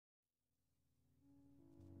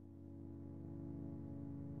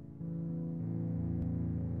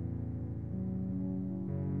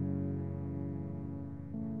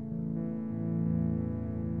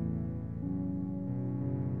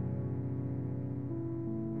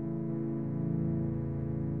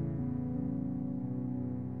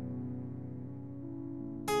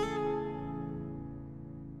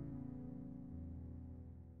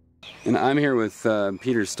And I'm here with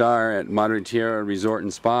Peter Starr at Madre, Tierra Resort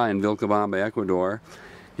and Spa in Vilcabamba, Ecuador.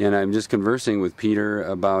 And I'm just conversing with Peter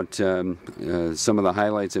about some of the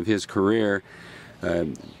highlights of his career.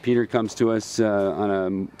 Peter comes to us on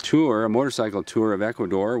a tour, a motorcycle tour of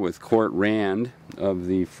Ecuador with Court Rand of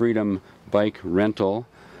the Freedom Bike Rental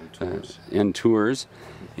and Tours.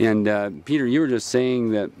 And Peter, you were just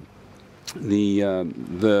saying that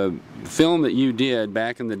the film that you did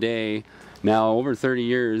back in the day, now over 30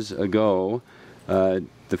 years ago,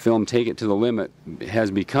 the film Take It to the Limit has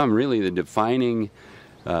become really the defining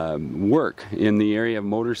work in the area of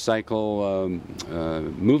motorcycle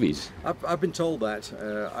movies. I've been told that.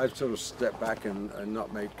 I've sort of stepped back and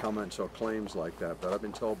not made comments or claims like that, but I've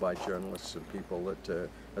been told by journalists and people that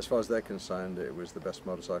as far as they're concerned, it was the best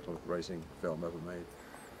motorcycle racing film ever made.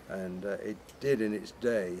 And it did in its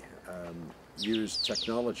day use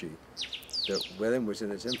technology that then was in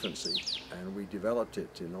its infancy, and we developed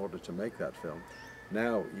it in order to make that film.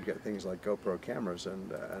 Now you get things like GoPro cameras,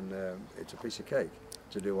 and it's a piece of cake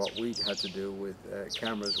to do what we had to do with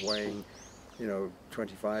cameras weighing,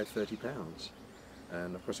 25, 30 pounds.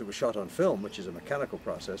 And of course it was shot on film, which is a mechanical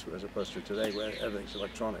process, as opposed to today where everything's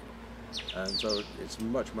electronic. And so it's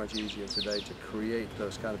much, much easier today to create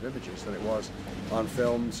those kind of images than it was on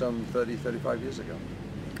film some 30, 35 years ago.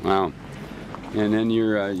 Wow. And then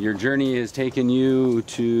your journey has taken you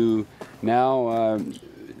to now,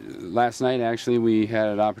 last night actually we had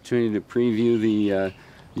an opportunity to preview the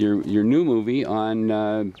your new movie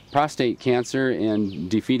on prostate cancer and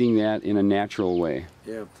defeating that in a natural way.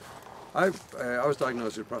 Yeah. I was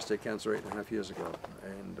diagnosed with prostate cancer 8.5 years ago,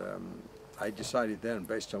 and I decided then,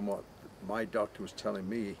 based on what my doctor was telling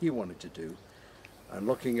me he wanted to do, and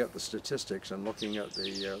looking at the statistics and looking at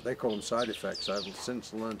the, they call them side effects, I've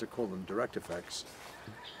since learned to call them direct effects,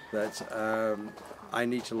 that I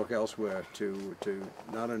need to look elsewhere to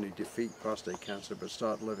not only defeat prostate cancer, but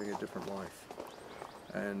start living a different life.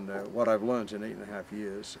 And what I've learned in 8.5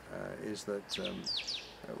 years is that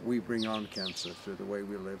we bring on cancer through the way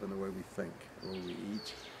we live and the way we think, the way we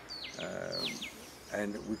eat,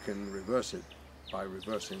 and we can reverse it by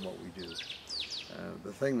reversing what we do.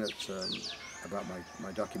 The thing that about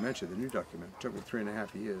my documentary, the new documentary, took me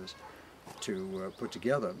 3.5 years to put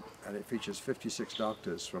together, and it features 56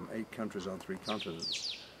 doctors from 8 countries on 3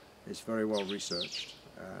 continents. It's very well researched,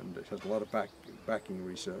 and it has a lot of backing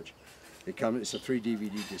research. It's a 3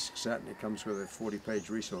 DVD disc set, and it comes with a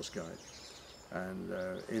 40-page resource guide. And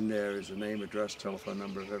in there is the name, address, telephone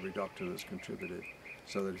number of every doctor that's contributed,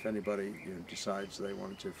 so that if anybody decides they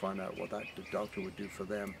wanted to find out what that doctor would do for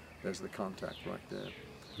them, there's the contact right there.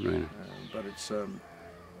 Right. But it's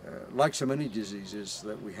like so many diseases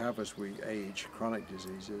that we have as we age, chronic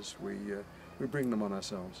diseases, we bring them on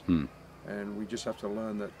ourselves. And we just have to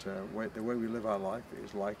learn that the way we live our life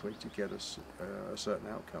is likely to get us a certain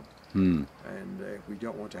outcome. And if we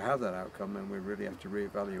don't want to have that outcome, then we really have to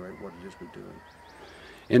reevaluate what it is we're doing.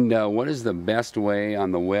 And what is the best way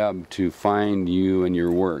on the web to find you and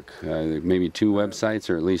your work? Maybe 2 websites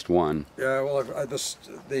or at least one? Yeah, well,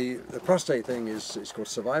 the prostate thing is, it's called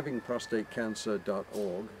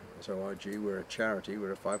survivingprostatecancer.org. It's O-R-G. We're a charity.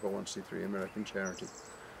 We're a 501c3 American charity.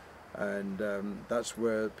 And that's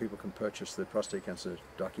where people can purchase the prostate cancer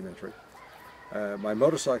documentary. My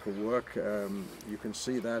motorcycle work, you can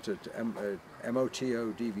see that at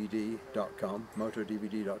motodvd.com,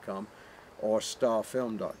 motodvd.com, or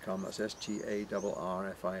starfilm.com. That's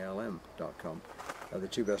starrfilm.com. The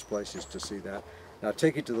 2 best places to see that. Now,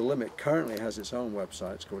 Take It to the Limit currently has its own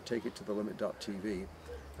website. It's called takeittothelimit.tv.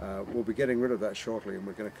 We'll be getting rid of that shortly, and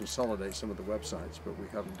we're going to consolidate some of the websites, but we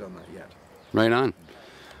haven't done that yet. Right on.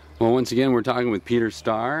 Well, once again, we're talking with Peter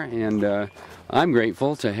Starr, and I'm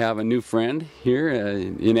grateful to have a new friend here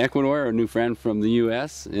in Ecuador, a new friend from the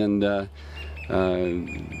U.S., and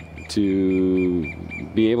to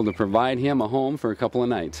be able to provide him a home for a couple of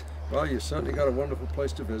nights. Well, you've certainly got a wonderful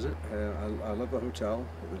place to visit. I love the hotel.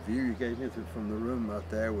 The view you gave me from the room out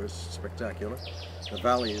there was spectacular. The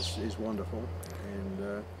valley is wonderful,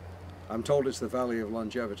 and I'm told it's the valley of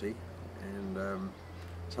longevity, and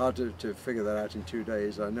it's hard to figure that out in 2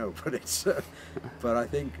 days, I know, but it's. But I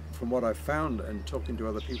think from what I've found and talking to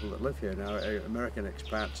other people that live here now, American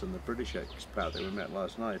expats and the British expat that we met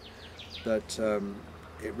last night, that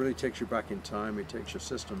it really takes you back in time. It takes your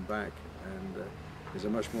system back, and is a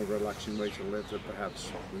much more relaxing way to live than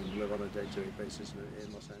perhaps we live on a day-to-day basis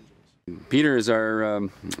in Los Angeles. Peter is our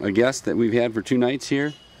a guest that we've had for 2 nights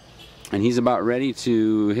here, and he's about ready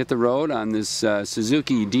to hit the road on this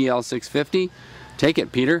Suzuki DL650. Take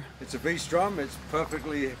it, Peter. It's a V-Strom. It's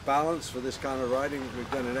perfectly balanced for this kind of riding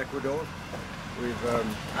we've done in Ecuador. We've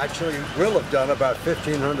actually will have done about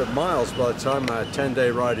 1,500 miles by the time our 10-day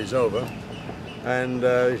ride is over, and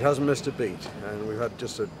it hasn't missed a beat, and we've had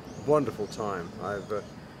just a wonderful time. I'm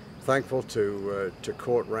thankful to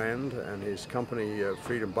Court Rand and his company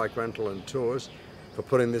Freedom Bike Rental and Tours for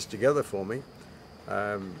putting this together for me.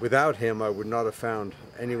 Without him, I would not have found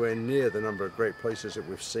anywhere near the number of great places that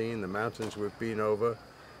we've seen, the mountains we've been over,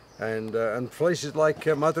 and places like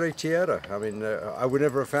Madre, Tierra. I mean, I would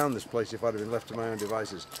never have found this place if I'd have been left to my own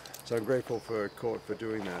devices. So I'm grateful for Court for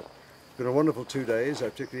doing that. It's been a wonderful 2 days. I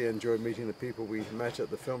particularly enjoyed meeting the people we met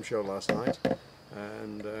at the film show last night,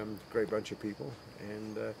 and great bunch of people.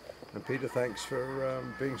 And Peter, thanks for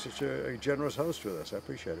being such a generous host with us. I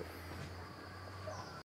appreciate it.